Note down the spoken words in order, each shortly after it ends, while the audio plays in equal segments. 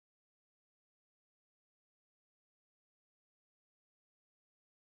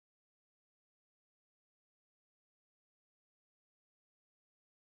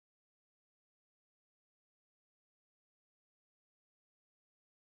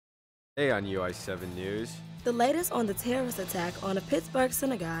Today on UI-7 News, the latest on the terrorist attack on a Pittsburgh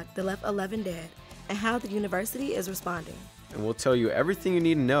synagogue that left 11 dead and how the university is responding. and we'll tell you everything you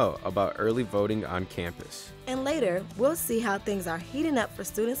need to know about early voting on campus. And later, we'll see how things are heating up for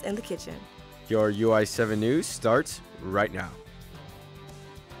students in the kitchen. Your UI-7 News starts right now.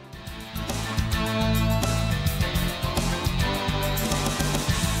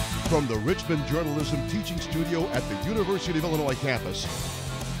 From the Richmond Journalism Teaching Studio at the University of Illinois campus,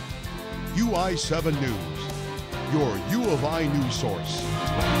 UI-7 News, your U of I news source.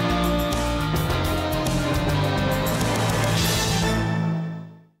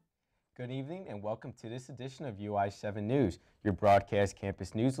 Good evening and welcome to this edition of UI-7 News, your broadcast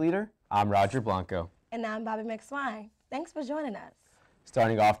campus news leader. I'm Roger Blanco. And I'm Bobby McSwine. Thanks for joining us.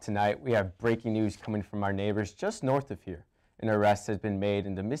 Starting off tonight, we have breaking news coming from our neighbors just north of here. An arrest has been made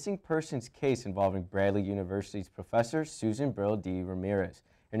in the missing persons case involving Bradley University's professor Susan Burl D. Ramirez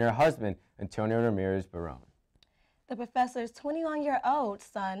and her husband, Antonio Ramirez Barone. The professor's 21-year-old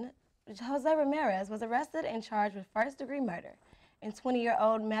son, Jose Ramirez, was arrested and charged with first-degree murder, and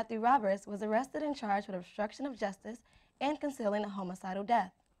 20-year-old Matthew Roberts was arrested and charged with obstruction of justice and concealing a homicidal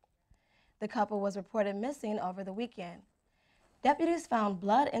death. The couple was reported missing over the weekend. Deputies found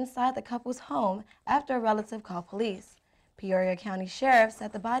blood inside the couple's home after a relative called police. Peoria County Sheriff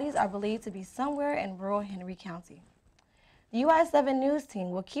said the bodies are believed to be somewhere in rural Henry County. The UI-7 News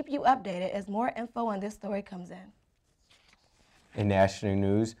team will keep you updated as more info on this story comes in. In national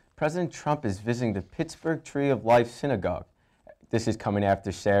news, President Trump is visiting the Pittsburgh Tree of Life Synagogue. This is coming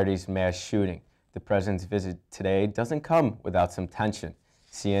after Saturday's mass shooting. The president's visit today doesn't come without some tension.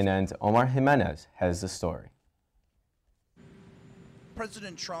 CNN's Omar Jimenez has the story.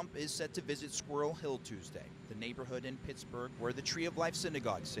 President Trump is set to visit Squirrel Hill Tuesday, the neighborhood in Pittsburgh where the Tree of Life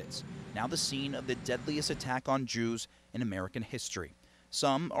Synagogue sits, now the scene of the deadliest attack on Jews in American history.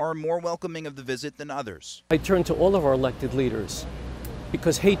 Some are more welcoming of the visit than others. I turn to all of our elected leaders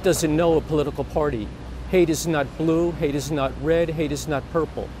because hate doesn't know a political party. Hate is not blue, hate is not red, hate is not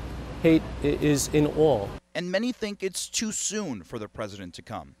purple. Hate is in all. And many think it's too soon for the president to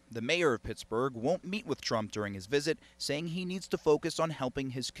come. The mayor of Pittsburgh won't meet with Trump during his visit, saying he needs to focus on helping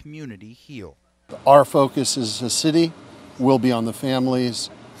his community heal. Our focus as a city will be on the families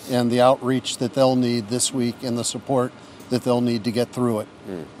and the outreach that they'll need this week and the support that they'll need to get through it.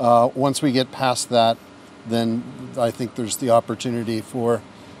 Once we get past that, then I think there's the opportunity for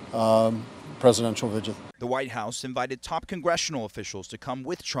presidential visit. The White House invited top congressional officials to come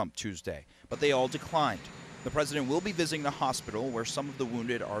with Trump Tuesday, but they all declined. The president will be visiting the hospital where some of the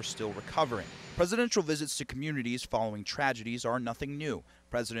wounded are still recovering. Presidential visits to communities following tragedies are nothing new.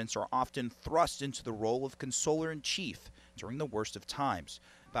 Presidents are often thrust into the role of consoler-in-chief during the worst of times.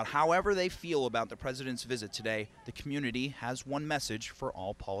 But however they feel about the president's visit today, the community has one message for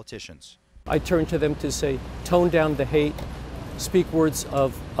all politicians. I turn to them to say, tone down the hate, speak words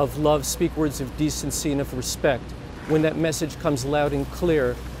of love, speak words of decency and of respect. When that message comes loud and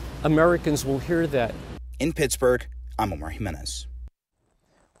clear, Americans will hear that. In Pittsburgh, I'm Omar Jimenez.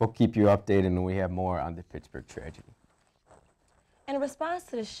 We'll keep you updated when we have more on the Pittsburgh tragedy. In response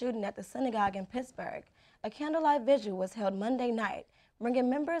to the shooting at the synagogue in Pittsburgh, a candlelight vigil was held Monday night, bringing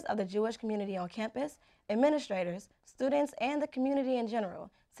members of the Jewish community on campus, administrators, students, and the community in general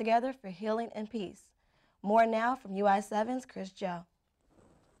together for healing and peace. More now from UI-7's Chris Joe.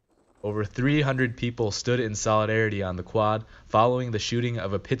 Over 300 people stood in solidarity on the quad following the shooting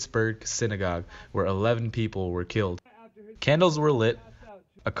of a Pittsburgh synagogue where 11 people were killed. Candles were lit,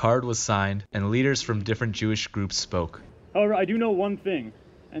 a card was signed, and leaders from different Jewish groups spoke. However, I do know one thing,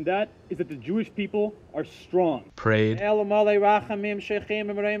 and that is that the Jewish people are strong. Prayed, and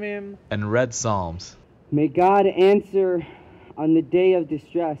read psalms. May God answer on the day of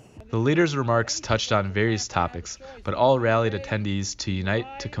distress. The leaders' remarks touched on various topics, but all rallied attendees to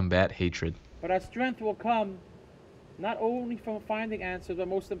unite to combat hatred. But our strength will come not only from finding answers, but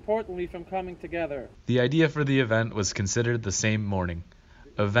most importantly from coming together. The idea for the event was considered the same morning.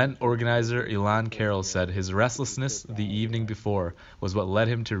 Event organizer Elon Carroll said his restlessness the evening before was what led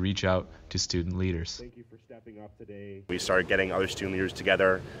him to reach out to student leaders. Thank you for stepping up today. We started getting other student leaders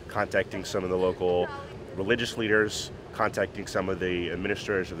together, contacting some of the local religious leaders, contacting some of the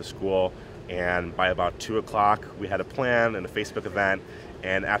administrators of the school, and by about 2 o'clock we had a plan and a Facebook event,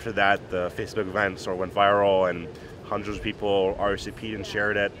 and after that the Facebook event sort of went viral and hundreds of people RSVP'd and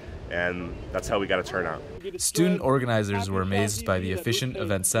shared it, and that's how we got a turnout. Student organizers were amazed by the efficient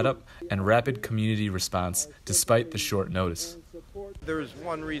event setup and rapid community response despite the short notice. There was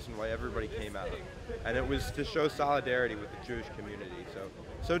one reason why everybody came out, and it was to show solidarity with the Jewish community.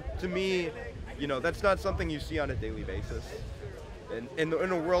 So to me, you know, that's not something you see on a daily basis. in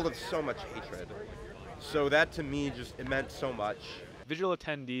a world of so much hatred. So that to me it meant so much. Visual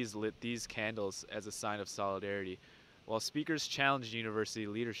attendees lit these candles as a sign of solidarity, while speakers challenged university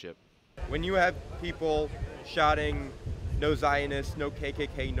leadership. When you have people shouting, "No Zionists, no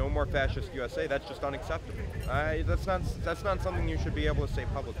KKK, no more fascist USA," that's just unacceptable. That's not something you should be able to say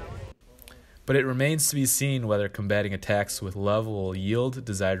publicly. But it remains to be seen whether combating attacks with love will yield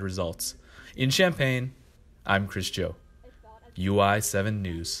desired results. In Champaign, I'm Chris Joe, UI-7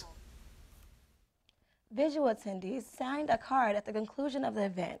 News. Visual attendees signed a card at the conclusion of the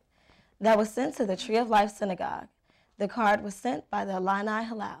event that was sent to the Tree of Life Synagogue. The card was sent by the Illini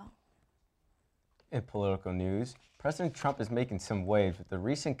Hillel. In political news, President Trump is making some waves with the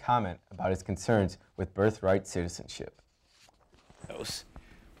recent comment about his concerns with birthright citizenship.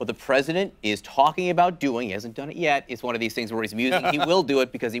 What the president is talking about doing, he hasn't done it yet, it's one of these things where he's musing, he will do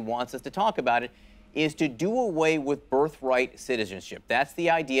it because he wants us to talk about it, is to do away with birthright citizenship. That's the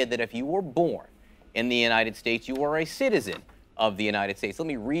idea that if you were born in the United States, you are a citizen of the United States. Let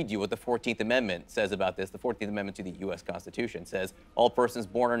me read you what the 14th Amendment says about this. The 14th Amendment to the U.S. Constitution says, all persons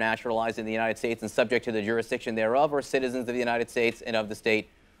born or naturalized in the United States and subject to the jurisdiction thereof are citizens of the United States and of the state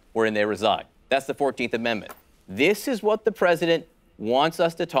wherein they reside. That's the 14th Amendment. This is what the president wants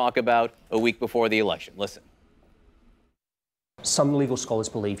us to talk about a week before the election. Listen. Some legal scholars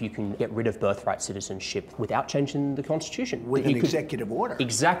believe you can get rid of birthright citizenship without changing the Constitution. With an executive order.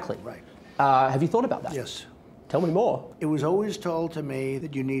 Exactly. Right. Have you thought about that? Yes. Tell me more. It was always told to me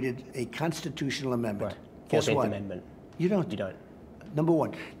that you needed a constitutional amendment. Right. Guess 14th what? Amendment. You don't. You don't. Number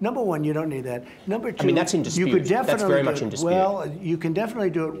one, you don't need that. Number two, I mean, that's in dispute. You could definitely that's very much in dispute. Well, you can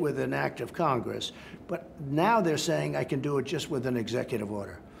definitely do it with an act of Congress, but now they're saying I can do it just with an executive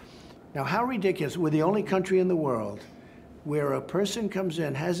order. Now, how ridiculous. We're the only country in the world where a person comes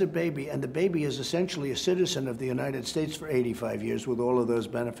in, has a baby, and the baby is essentially a citizen of the United States for 85 years with all of those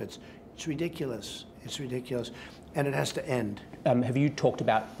benefits. It's ridiculous. It's ridiculous. And it has to end. Have you talked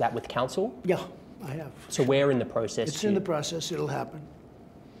about that with council? Yeah, I have. So where in the process? It's in the process. It'll happen.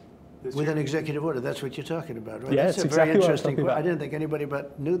 With an executive order. That's what you're talking about, right? Yeah, that's it's a very exactly interesting what I'm talking about. I didn't think anybody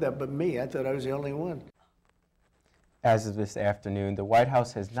knew that but me. I thought I was the only one. As of this afternoon, the White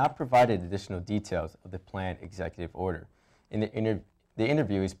House has not provided additional details of the planned executive order. The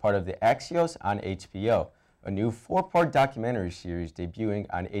interview is part of the Axios on HBO, a new 4-part documentary series debuting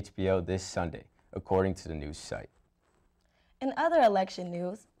on HBO this Sunday, according to the news site. In other election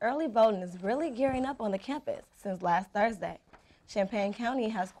news, early voting is really gearing up on the campus since last Thursday. Champaign County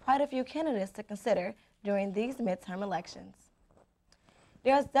has quite a few candidates to consider during these midterm elections.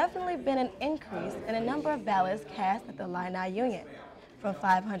 There has definitely been an increase in the number of ballots cast at the Illini Union, from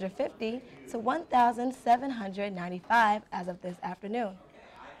 550 to 1,795 as of this afternoon.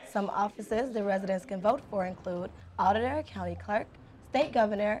 Some offices the residents can vote for include Auditor, County Clerk, State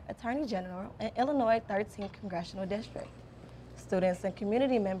Governor, Attorney General, and Illinois 13th Congressional District. Students and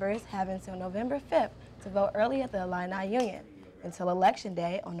community members have until November 5th to vote early at the Illini Union, until Election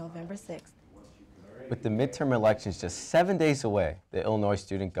Day on November 6th. With the midterm elections just 7 days away, the Illinois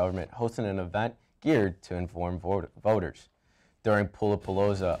student government hosted an event geared to inform voters. During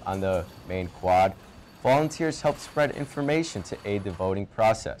Pulapalooza on the main quad, volunteers helped spread information to aid the voting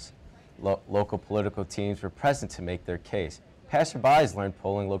process. Local political teams were present to make their case. Passerbys learned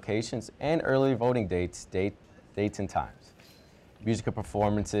polling locations and early voting dates and times. Musical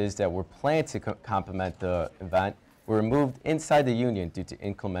performances that were planned to complement the event were moved inside the Union due to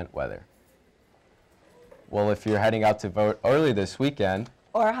inclement weather. Well, if you're heading out to vote early this weekend,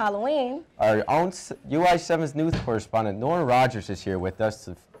 or Halloween, our own UI-7's news correspondent Nora Rogers is here with us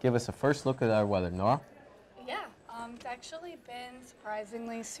to give us a first look at our weather. Nora? Yeah, it's actually been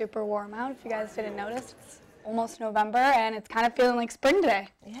surprisingly super warm out. If you guys didn't notice, it's almost November and it's kind of feeling like spring today.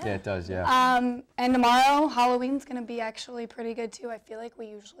 Yeah, it does, yeah. And tomorrow, Halloween's going to be actually pretty good too. I feel like we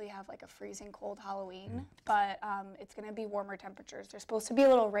usually have like a freezing cold Halloween, but it's going to be warmer temperatures. There's supposed to be a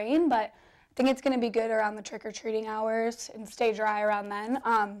little rain, but I think it's going to be good around the trick-or-treating hours and stay dry around then.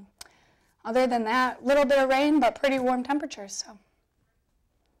 Other than that, a little bit of rain, but pretty warm temperatures. So.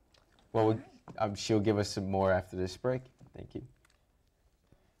 Well, she'll give us some more after this break. Thank you.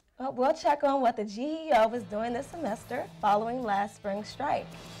 Well, we'll check on what the GEO is doing this semester following last spring's strike.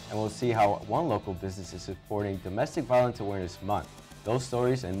 And we'll see how one local business is supporting Domestic Violence Awareness Month. Those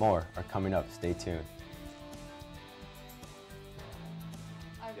stories and more are coming up. Stay tuned.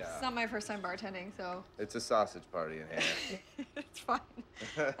 It's not my first time bartending, so. It's a sausage party in here. It's fine.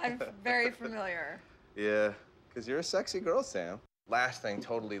 I'm very familiar. Yeah, because you're a sexy girl, Sam. Last thing,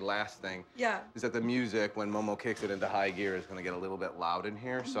 Yeah. is that the music, when Momo kicks it into high gear, is going to get a little bit loud in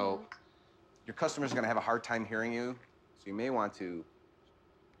here. So your customers are going to have a hard time hearing you. So you may want to.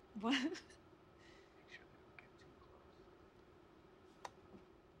 What?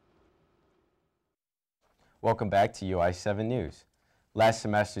 Welcome back to UI-7 News. Last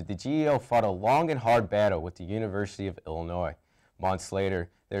semester, the GEO fought a long and hard battle with the University of Illinois. Months later,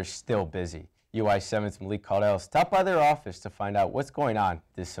 they're still busy. UI-7's Malik Caudill stopped by their office to find out what's going on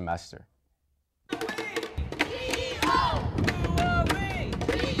this semester.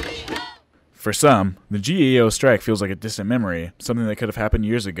 For some, the GEO strike feels like a distant memory, something that could have happened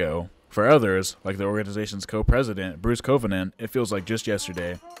years ago. For others, like the organization's co-president, Bruce Covenant, it feels like just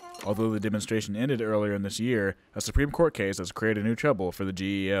yesterday. Although the demonstration ended earlier in this year, a Supreme Court case has created new trouble for the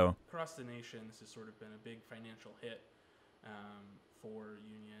GEO. Across the nation, this has sort of been a big financial hit for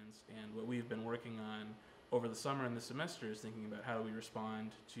unions, and what we've been working on over the summer and the semester is thinking about how do we respond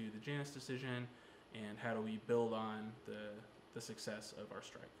to the Janus decision and how do we build on the success of our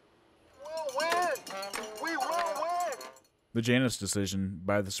strike. We'll win! We will win! The Janus decision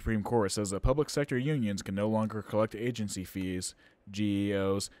by the Supreme Court says that public sector unions can no longer collect agency fees.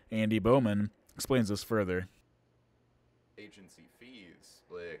 GEO's Andy Bowman explains this further. Agency fees,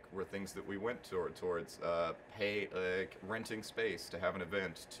 were things that we went towards renting space to have an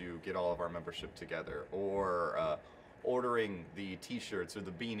event to get all of our membership together, or ordering the t-shirts or the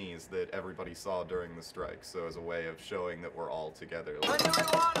beanies that everybody saw during the strike, so as a way of showing that we're all together. The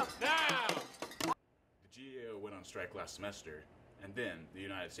GEO went on strike last semester, and then the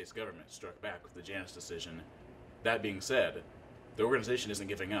United States government struck back with the Janus decision. That being said, the organization isn't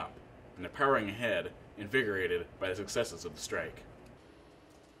giving up, and they're powering ahead, invigorated by the successes of the strike.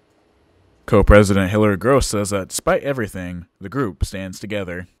 Co-president Hillary Gross says that despite everything, the group stands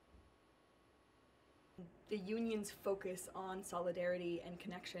together. The union's focus on solidarity and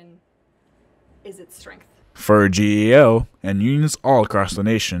connection is its strength. For GEO and unions all across the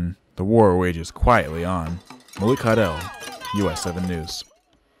nation, the war wages quietly on. Malik Caudill, UI-7 News.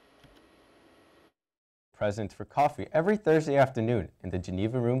 Present for coffee every Thursday afternoon in the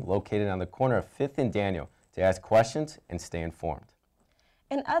Geneva Room located on the corner of 5th and Daniel to ask questions and stay informed.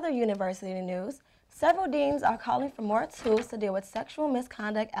 In other university news, several deans are calling for more tools to deal with sexual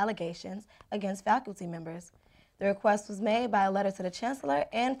misconduct allegations against faculty members. The request was made by a letter to the Chancellor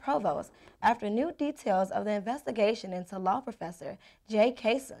and Provost after new details of the investigation into law professor Jay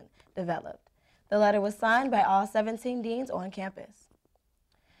Kaysen developed. The letter was signed by all 17 deans on campus.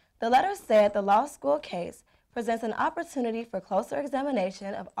 The letter said the law school case presents an opportunity for closer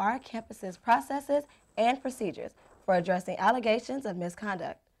examination of our campus's processes and procedures for addressing allegations of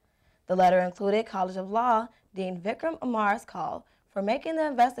misconduct. The letter included College of Law Dean Vikram Amar's call for making the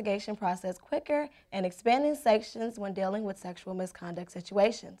investigation process quicker and expanding sanctions when dealing with sexual misconduct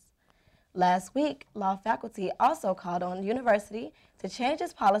situations. Last week, law faculty also called on the university to change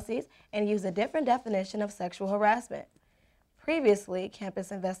its policies and use a different definition of sexual harassment. Previously,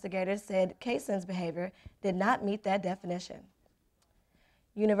 campus investigators said Kaysen's behavior did not meet that definition.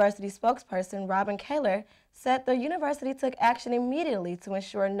 University spokesperson Robin Kaler said the university took action immediately to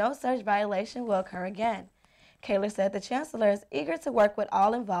ensure no such violation will occur again. Kaler said the chancellor is eager to work with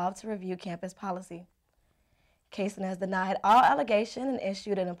all involved to review campus policy. Kaysen has denied all allegations and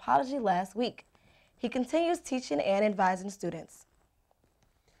issued an apology last week. He continues teaching and advising students.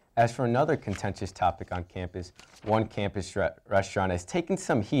 As for another contentious topic on campus, one campus restaurant has taken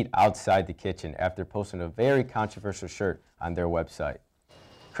some heat outside the kitchen after posting a very controversial shirt on their website.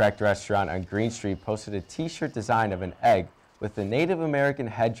 Cracked Restaurant on Green Street posted a t-shirt design of an egg with the Native American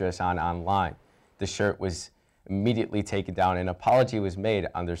headdress on online. The shirt was immediately taken down and an apology was made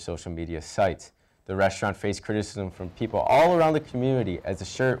on their social media sites. The restaurant faced criticism from people all around the community as the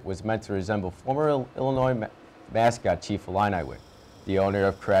shirt was meant to resemble former Illinois mascot Chief Illiniwek. The owner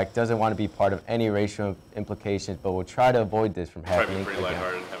of Crack doesn't want to be part of any racial implications, but will try to avoid this from happening again. Pretty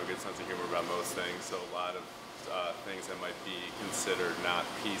lighthearted and have a good sense of humor about most things, so a lot of things that might be considered not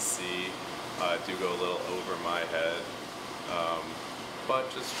PC do go a little over my head,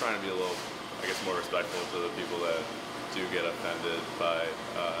 but just trying to be a little, I guess, more respectful to the people that do get offended by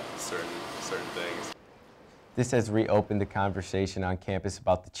certain things. This has reopened the conversation on campus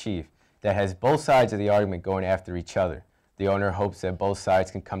about the chief that has both sides of the argument going after each other. The owner hopes that both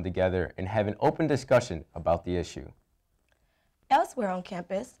sides can come together and have an open discussion about the issue. Elsewhere on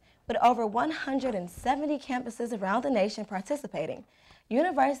campus, with over 170 campuses around the nation participating,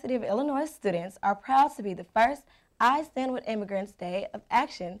 University of Illinois students are proud to be the first I Stand With Immigrants Day of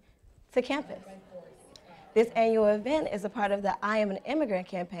Action to campus. This annual event is a part of the I Am an Immigrant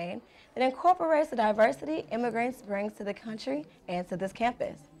campaign that incorporates the diversity immigrants bring to the country and to this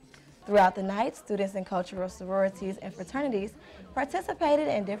campus. Throughout the night, students in cultural sororities and fraternities participated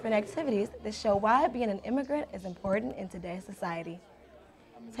in different activities that show why being an immigrant is important in today's society.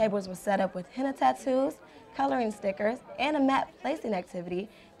 Tables were set up with henna tattoos, coloring stickers, and a map placing activity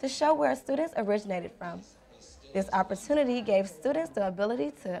to show where students originated from. This opportunity gave students the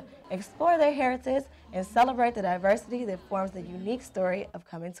ability to explore their heritage and celebrate the diversity that forms the unique story of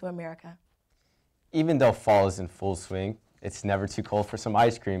coming to America. Even though fall is in full swing, it's never too cold for some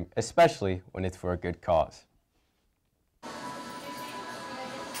ice cream, especially when it's for a good cause.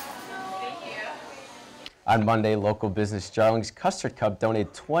 On Monday, local business Jarling's Custard Cup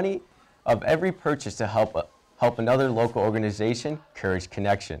donated 20 of every purchase to help another local organization, Courage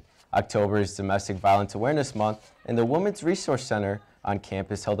Connection. October is Domestic Violence Awareness Month, and the Women's Resource Center on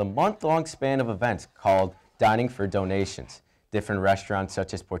campus held a month-long span of events called Dining for Donations. Different restaurants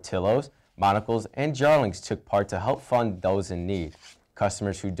such as Portillo's, Monocle's, and Jarling's took part to help fund those in need.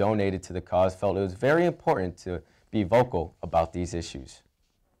 Customers who donated to the cause felt it was very important to be vocal about these issues.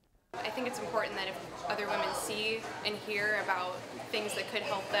 I think it's important that if other women see and hear about things that could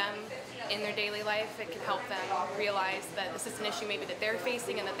help them in their daily life, it can help them realize that this is an issue maybe that they're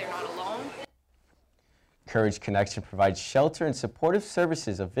facing and that they're not alone. Courage Connection provides shelter and supportive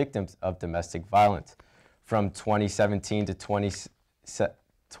services of victims of domestic violence. From 2017 to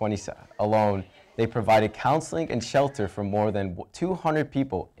 2020 alone, they provided counseling and shelter for more than 200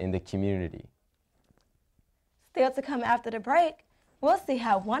 people in the community. Still to come after the break, we'll see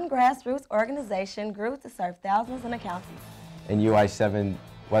how one grassroots organization grew to serve thousands in a county. And UI-7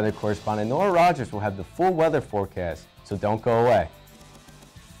 weather correspondent Nora Rogers will have the full weather forecast, so don't go away.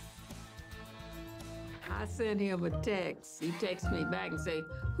 I sent him a text. He texts me back and say,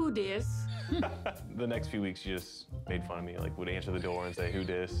 "Who dis?" The next few weeks, you just made fun of me, like would answer the door and say, "Who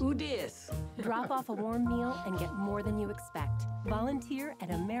dis?" Who dis? Drop off a warm meal and get more than you expect. Volunteer at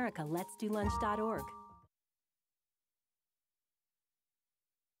americaletsdolunch.org.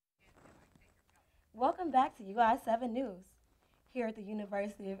 Welcome back to UI-7 News. Here at the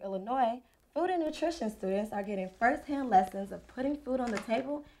University of Illinois, food and nutrition students are getting first-hand lessons of putting food on the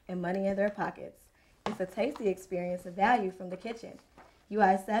table and money in their pockets. It's a tasty experience of value from the kitchen.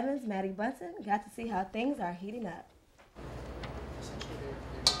 UI-7's Maddie Bunton got to see how things are heating up.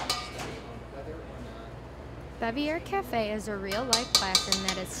 Bevier Cafe is a real-life classroom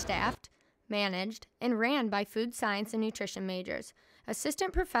that is staffed, managed, and ran by food science and nutrition majors.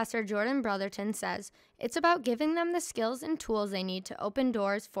 Assistant Professor Jordan Brotherton says it's about giving them the skills and tools they need to open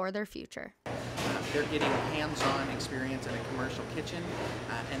doors for their future. They're getting hands-on experience in a commercial kitchen,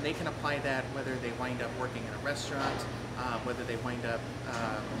 and they can apply that whether they wind up working in a restaurant, whether they wind up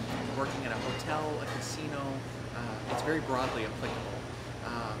working in a hotel, a casino. It's very broadly applicable.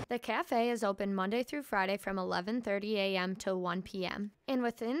 The cafe is open Monday through Friday from 11:30 a.m. to 1 p.m. And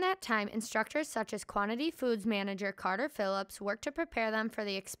within that time, instructors such as Quantity Foods manager Carter Phillips work to prepare them for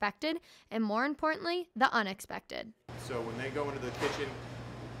the expected and, more importantly, the unexpected. So when they go into the kitchen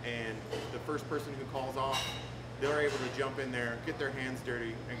and the first person who calls off, they're able to jump in there, get their hands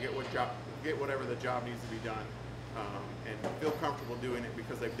dirty, and get whatever the job needs to be done, and feel comfortable doing it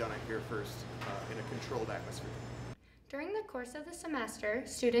because they've done it here first in a controlled atmosphere. During the course of the semester,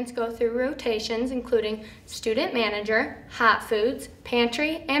 students go through rotations including student manager, hot foods,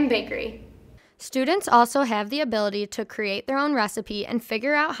 pantry, and bakery. Students also have the ability to create their own recipe and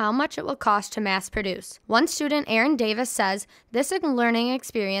figure out how much it will cost to mass produce. One student, Aaron Davis, says this learning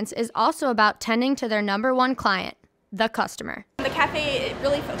experience is also about tending to their #1 client, the customer. The cafe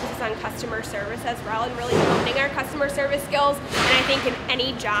really focuses on customer service as well and really honing our customer service skills. And I think in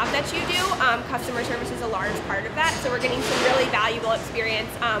any job that you do, customer service is a large part of that. So we're getting some really valuable experience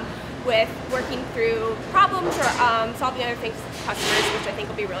with working through problems or solving other things with customers, which I think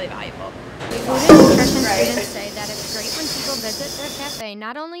will be really valuable. Food and nutrition students say that it's great when people visit their cafe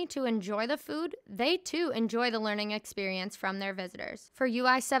not only to enjoy the food, they too enjoy the learning experience from their visitors. For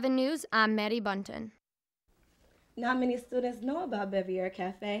UI-7 News, I'm Maddie Bunton. Not many students know about Bevier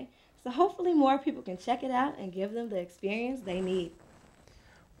Cafe, so hopefully more people can check it out and give them the experience they need.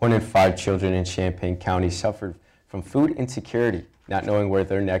 1 in 5 children in Champaign County suffered from food insecurity, not knowing where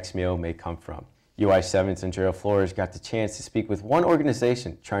their next meal may come from. UI-7's Andrea Flores got the chance to speak with one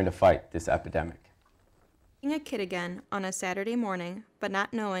organization trying to fight this epidemic. Being a kid again on a Saturday morning, but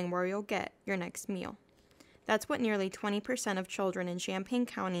not knowing where you'll get your next meal. That's what nearly 20% of children in Champaign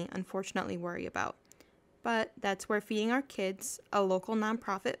County unfortunately worry about. But that's where Feeding Our Kids, a local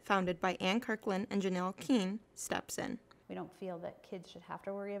nonprofit founded by Ann Kirkland and Janelle Keene, steps in. We don't feel that kids should have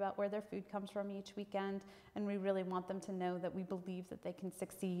to worry about where their food comes from each weekend, and we really want them to know that we believe that they can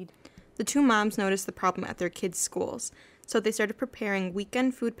succeed. The two moms noticed the problem at their kids' schools, so they started preparing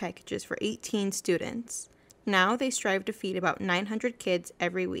weekend food packages for 18 students. Now they strive to feed about 900 kids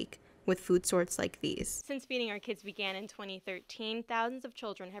every week with food sorts like these. Since Feeding Our Kids began in 2013, thousands of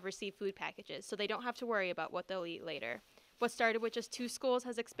children have received food packages, so they don't have to worry about what they'll eat later. What started with just 2 schools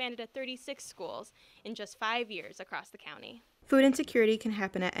has expanded to 36 schools in just 5 years across the county. Food insecurity can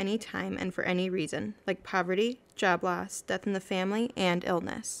happen at any time and for any reason, like poverty, job loss, death in the family, and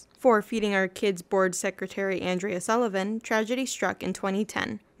illness. For Feeding Our Kids Board Secretary Andrea Sullivan, tragedy struck in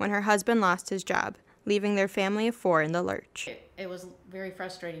 2010 when her husband lost his job, leaving their family of 4 in the lurch. It was very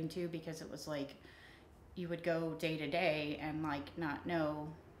frustrating too, because it was like you would go day to day and like not know,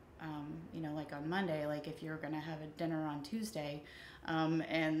 like on Monday, like if you're going to have a dinner on Tuesday,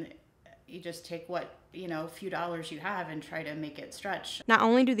 and you just take what, few dollars you have and try to make it stretch. Not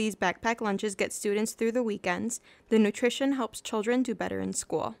only do these backpack lunches get students through the weekends, the nutrition helps children do better in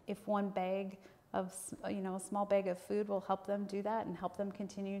school. If one bag of, a small bag of food will help them do that and help them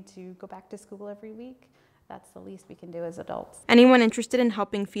continue to go back to school every week, that's the least we can do as adults. Anyone interested in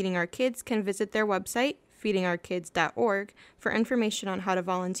helping Feeding Our Kids can visit their website, feedingourkids.org, for information on how to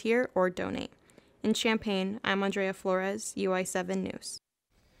volunteer or donate. In Champaign, I'm Andrea Flores, UI-7 News.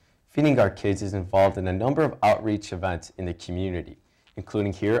 Feeding Our Kids is involved in a number of outreach events in the community,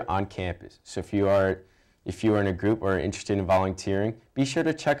 including here on campus. So if you are in a group or are interested in volunteering, be sure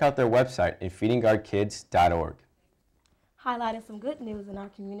to check out their website at feedingourkids.org. Highlighting some good news in our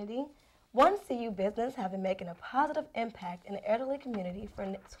community, one CU business has been making a positive impact in the elderly community for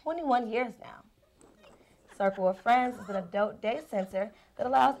 21 years now. Circle of Friends is an adult day center that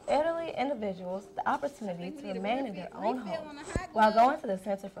allows elderly individuals the opportunity to remain in their own home while going to the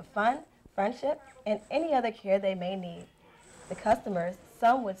center for fun, friendship, and any other care they may need. The customers,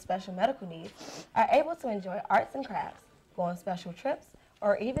 some with special medical needs, are able to enjoy arts and crafts, go on special trips,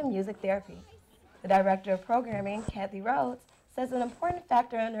 or even music therapy. The Director of Programming, Kathy Rhodes, says an important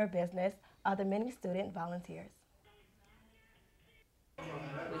factor in their business are the many student volunteers.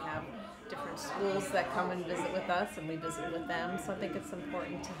 We have different schools that come and visit with us, and we visit with them, so I think it's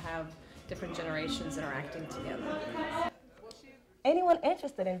important to have different generations interacting together. Anyone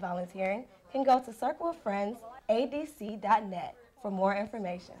interested in volunteering can go to circleoffriendsadc.net for more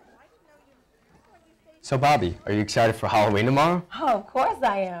information. So Bobby, are you excited for Halloween tomorrow? Oh, of course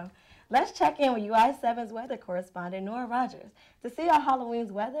I am. Let's check in with UI-7's weather correspondent, Nora Rogers, to see how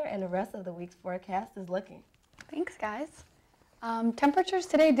Halloween's weather and the rest of the week's forecast is looking. Thanks, guys. Temperatures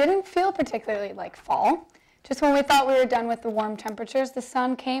today didn't feel particularly like fall. Just when we thought we were done with the warm temperatures, the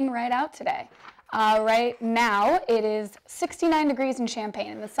sun came right out today. Right now, it is 69 degrees in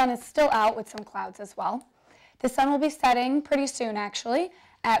Champaign, and the sun is still out with some clouds as well. The sun will be setting pretty soon, actually,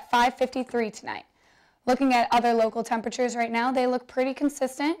 at 5:53 tonight. Looking at other local temperatures right now, they look pretty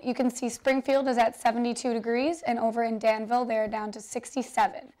consistent. You can see Springfield is at 72 degrees, and over in Danville, they're down to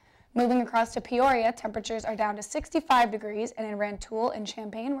 67. Moving across to Peoria, temperatures are down to 65 degrees, and in Rantoul and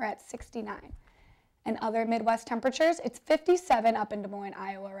Champaign, we're at 69. And other Midwest temperatures, it's 57 up in Des Moines,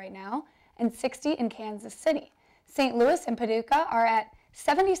 Iowa right now, and 60 in Kansas City. St. Louis and Paducah are at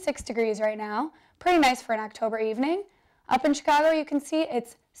 76 degrees right now, pretty nice for an October evening. Up in Chicago, you can see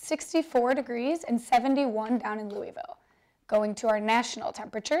it's 64 degrees and 71 down in Louisville. Going to our national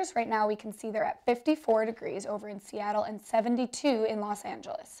temperatures, right now we can see they're at 54 degrees over in Seattle and 72 in Los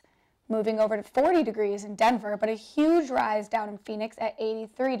Angeles. Moving over to 40 degrees in Denver, but a huge rise down in Phoenix at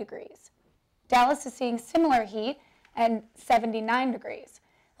 83 degrees. Dallas is seeing similar heat and 79 degrees.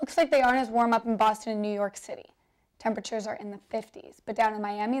 Looks like they aren't as warm up in Boston and New York City. Temperatures are in the 50s, but down in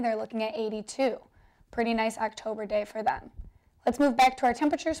Miami, they're looking at 82. Pretty nice October day for them. Let's move back to our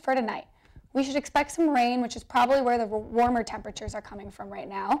temperatures for tonight. We should expect some rain, which is probably where the warmer temperatures are coming from right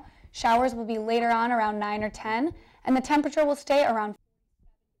now. Showers will be later on around 9 or 10, and the temperature will stay around 5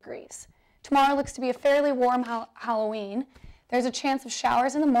 degrees. Tomorrow looks to be a fairly warm Halloween. There's a chance of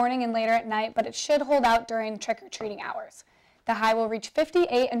showers in the morning and later at night, but it should hold out during trick-or-treating hours. The high will reach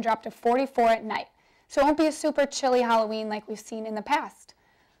 58 and drop to 44 at night, so it won't be a super chilly Halloween like we've seen in the past.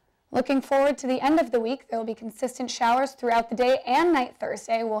 Looking forward to the end of the week, there will be consistent showers throughout the day and night.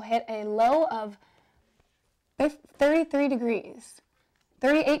 Thursday will hit a low of 38 degrees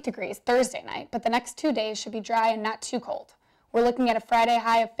Thursday night, but the next 2 days should be dry and not too cold. We're looking at a Friday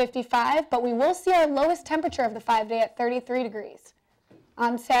high of 55, but we will see our lowest temperature of the 5-day at 33 degrees.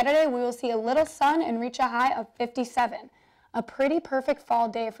 On Saturday, we will see a little sun and reach a high of 57. A pretty perfect fall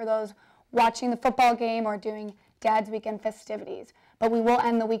day for those watching the football game or doing Dad's weekend festivities. But we will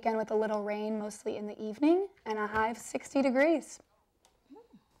end the weekend with a little rain, mostly in the evening, and a high of 60 degrees.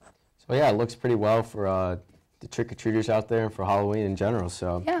 So yeah, it looks pretty well for the trick-or-treaters out there and for Halloween in general,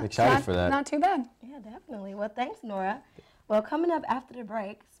 so Yeah, I'm excited for that. Not too bad. Yeah, Yeah, definitely. Well, thanks, Nora. Well, coming up after the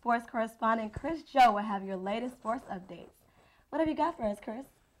break, sports correspondent Chris Joe will have your latest sports updates. What have you got for us, Chris?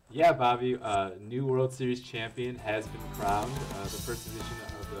 Yeah, Bobby, new World Series champion has been crowned. The first edition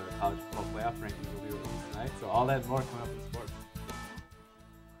of the college football playoff rankings will be released tonight. So all that and more coming up in sports.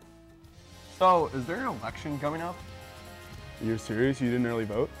 So, is there an election coming up? You're serious? You didn't early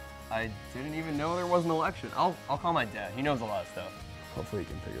vote? I didn't even know there was an election. I'll call my dad. He knows a lot of stuff. Hopefully you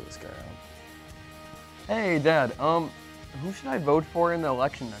can figure this guy out. Hey, Dad. Who should I vote for in the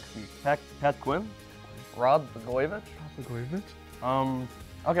election next week? Pat Quinn? Rod Blagojevich?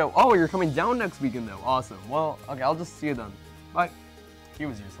 Okay. Oh, you're coming down next weekend, though. Awesome. Well, okay, I'll just see you then. Bye. He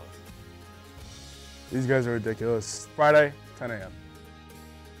was useless. These guys are ridiculous. Friday, 10 a.m.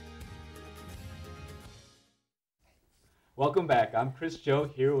 Welcome back. I'm Chris Joe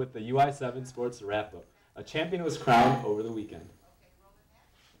here with the UI-7 Sports Wrap-Up. A champion was crowned over the weekend.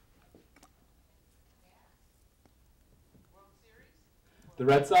 The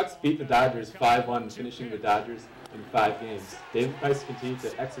Red Sox beat the Dodgers 5-1, finishing the Dodgers in 5 games. David Price continued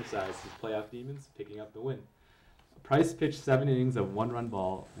to exercise his playoff demons, picking up the win. Price pitched 7 innings of 1-run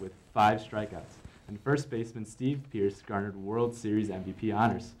ball with 5 strikeouts, and first baseman Steve Pearce garnered World Series MVP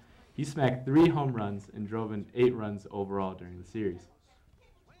honors. He smacked 3 home runs and drove in 8 runs overall during the series.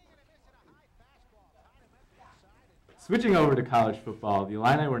 Switching over to college football, the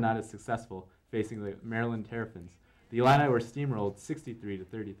Illini were not as successful, facing the Maryland Terrapins. The Illini were steamrolled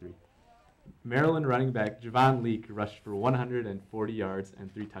 63-33. Maryland running back Javon Leake rushed for 140 yards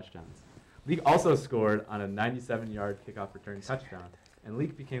and 3 touchdowns. Leake also scored on a 97-yard kickoff return touchdown, and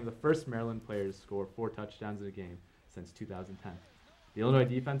Leake became the first Maryland player to score 4 touchdowns in a game since 2010. The Illinois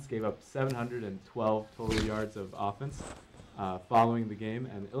defense gave up 712 total yards of offense following the game,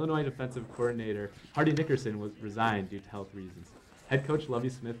 and Illinois defensive coordinator Hardy Nickerson was resigned due to health reasons. Head coach Lovie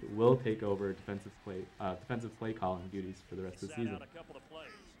Smith will take over defensive play calling duties for the rest of the season.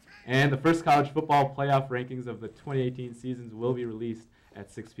 And the first college football playoff rankings of the 2018 seasons will be released at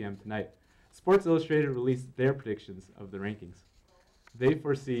 6 p.m. tonight. Sports Illustrated released their predictions of the rankings. They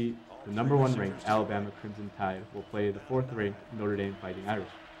foresee the #1 ranked Alabama Crimson Tide will play the 4th ranked Notre Dame Fighting Irish.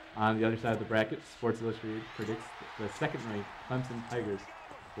 On the other side of the bracket, Sports Illustrated predicts the 2nd ranked Clemson Tigers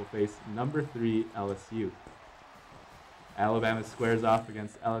will face #3 LSU. Alabama squares off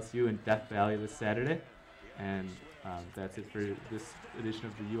against LSU in Death Valley this Saturday. And that's it for this edition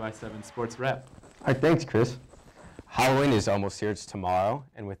of the UI-7 Sports Wrap. All right, thanks, Chris. Halloween is almost here. It's tomorrow.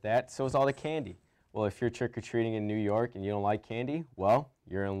 And with that, so is all the candy. Well, if you're trick-or-treating in New York and you don't like candy, well,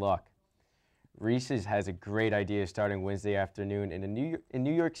 you're in luck. Reese's has a great idea starting Wednesday afternoon in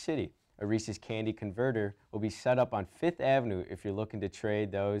New York City. A Reese's candy converter will be set up on 5th Avenue if you're looking to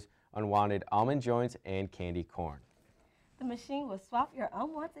trade those unwanted almond joints and candy corn. The machine will swap your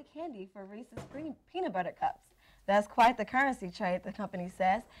unwanted candy for Reese's peanut butter cups. That's quite the currency trade, the company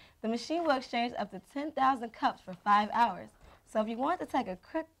says. The machine will exchange up to 10,000 cups for 5 hours. So if you want to take a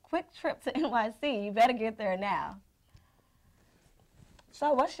quick trip to NYC, you better get there now.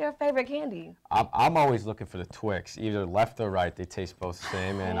 So what's your favorite candy? I'm always looking for the Twix, either left or right. They taste both the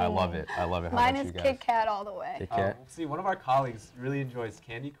same, and I love it. I love it. How Mine about is you guys? Kit Kat all the way. Kit Kat? See, one of our colleagues really enjoys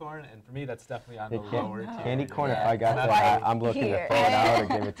candy corn, and for me, that's definitely on the lower tier. Candy corn, if I got that, I'm looking to throw it out or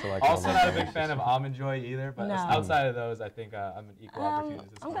give it to like Also not a big fan of Almond Joy either, but No. outside of those, I think I'm an equal opportunist.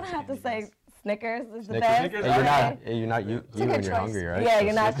 I'm going to have to say Snickers is the Snickers? best. Snickers You're not you when you're hungry, right? Yeah, So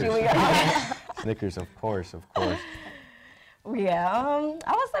you're not you when you're hungry. Snickers, of course, of course. Yeah,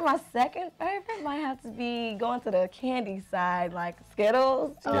 I would say my second favorite might have to be going to the candy side, like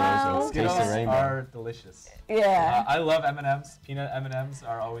Skittles. Skittles are delicious. Yeah. I love M&Ms. Peanut M&Ms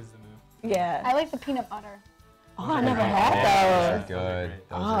are always the move. Yeah. I like the peanut butter. Oh, I never had those. Those are good.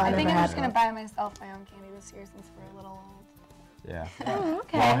 I think I'm just going to buy myself my own candy this year since we're a little old. Yeah. Oh,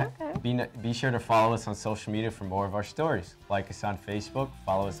 okay, Well, be sure to follow us on social media for more of our stories. Like us on Facebook,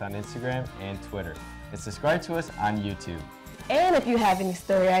 follow us on Instagram and Twitter, and subscribe to us on YouTube. And if you have any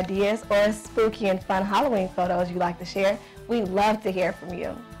story ideas or spooky and fun Halloween photos you'd like to share, we'd love to hear from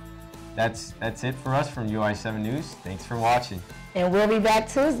you. That's it for us from UI-7 News. Thanks for watching. And we'll be back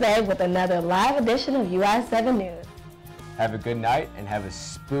Tuesday with another live edition of UI-7 News. Have a good night and have a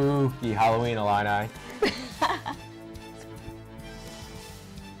spooky Halloween, Illini.